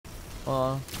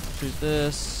Shoot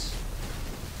this.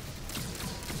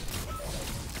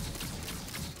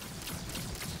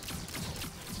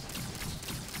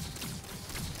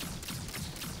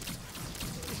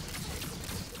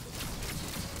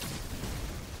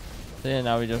 So yeah,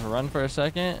 now we just run for a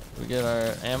second. We get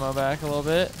our ammo back a little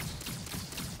bit.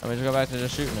 And we just go back to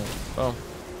just shooting it. Boom.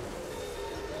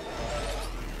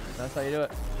 That's how you do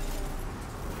it.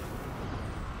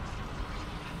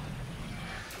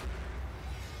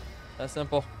 That's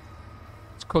simple.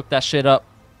 Let's cook that shit up.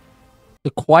 The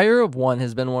Choir of One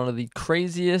has been one of the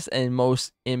craziest and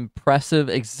most impressive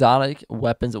exotic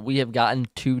weapons that we have gotten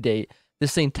to date.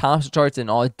 This thing tops the charts in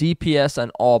all DPS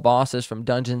and all bosses from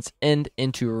dungeons and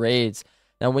into raids.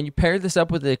 Now, when you pair this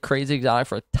up with the crazy exotic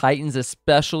for Titans,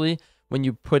 especially when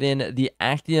you put in the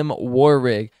Actium War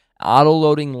Rig,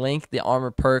 auto-loading link, the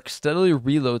armor perk steadily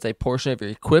reloads a portion of your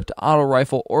equipped auto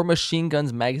rifle or machine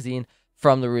gun's magazine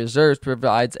from the reserves,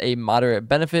 provides a moderate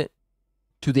benefit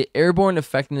to the airborne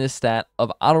effectiveness stat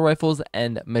of auto rifles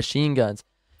and machine guns.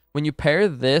 When you pair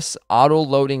this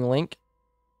auto-loading link,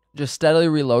 just steadily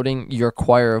reloading your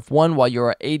Choir of One while you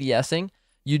are ADSing,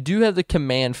 you do have the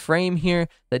command frame here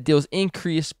that deals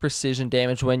increased precision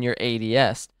damage when you're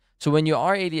ADS. So when you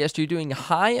are ADS, you're doing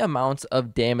high amounts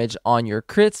of damage on your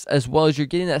crits, as well as you're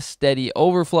getting that steady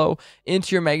overflow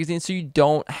into your magazine so you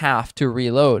don't have to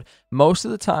reload. Most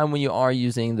of the time when you are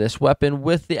using this weapon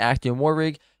with the Actium War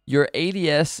Rig, your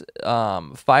ADS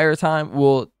fire time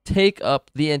will take up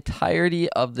the entirety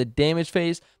of the damage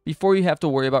phase before you have to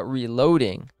worry about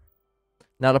reloading.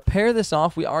 Now, to pair this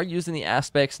off, we are using the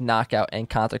aspects Knockout and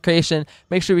Consecration.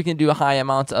 Make sure we can do high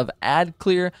amounts of ad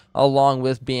clear along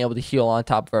with being able to heal on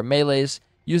top of our melees.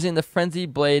 Using the Frenzy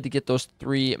Blade to get those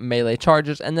 3 melee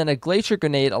charges, and then a Glacier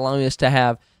Grenade allowing us to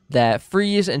have that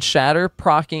Freeze and Shatter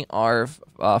proccing our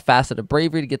Facet of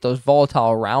Bravery to get those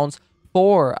volatile rounds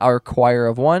for our Choir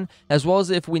of One, as well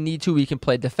as if we need to, we can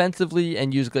play defensively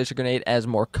and use Glacier Grenade as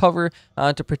more cover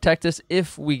to protect us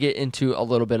if we get into a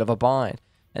little bit of a bind.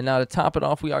 And now to top it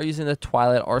off, we are using the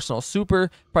Twilight Arsenal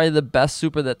Super, probably the best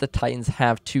super that the Titans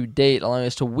have to date, allowing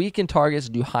us to weaken targets,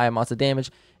 do high amounts of damage,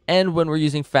 and when we're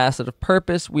using Facet of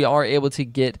Purpose, we are able to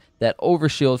get that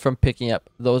overshield from picking up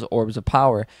those orbs of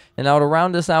power. And now to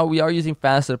round this out, we are using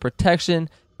Facet of Protection,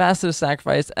 Facet of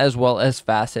Sacrifice, as well as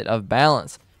Facet of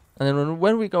Balance. And then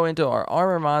when we go into our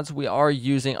armor mods, we are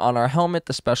using on our helmet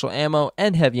the Special Ammo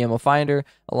and Heavy Ammo Finder,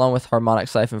 along with Harmonic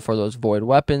Siphon for those void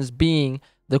weapons, being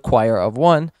the Choir of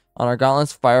One. On our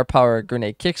gauntlets, Firepower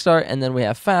Grenade Kickstart, and then we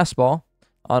have Fastball.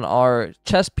 On our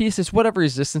chest pieces, whatever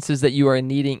resistances that you are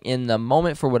needing in the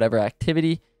moment for whatever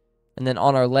activity. And then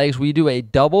on our legs, we do a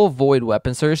double Void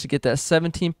Weapon Surge to get that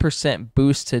 17%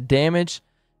 boost to damage,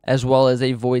 as well as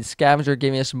a Void Scavenger,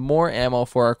 giving us more ammo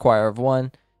for our Choir of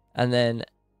One. And then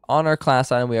on our class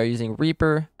item, we are using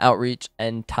Reaper, Outreach,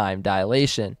 and Time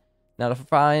Dilation. Now,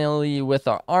 finally, with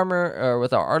our armor, or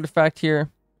with our artifact here,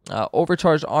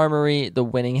 Overcharged Armory, the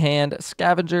Winning Hand,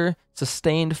 Scavenger,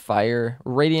 Sustained Fire,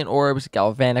 Radiant Orbs,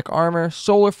 Galvanic Armor,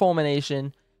 Solar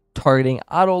Fulmination, Targeting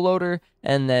Autoloader,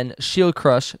 and then Shield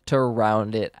Crush to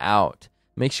round it out.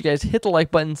 Make sure you guys hit the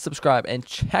like button, subscribe, and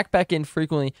check back in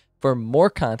frequently for more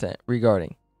content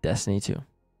regarding Destiny 2.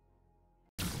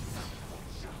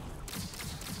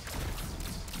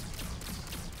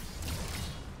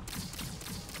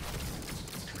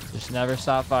 Just never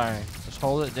stop firing. Just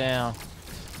hold it down.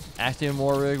 Actium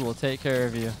War Rig will take care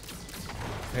of you.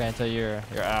 Okay, until you're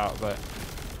out, but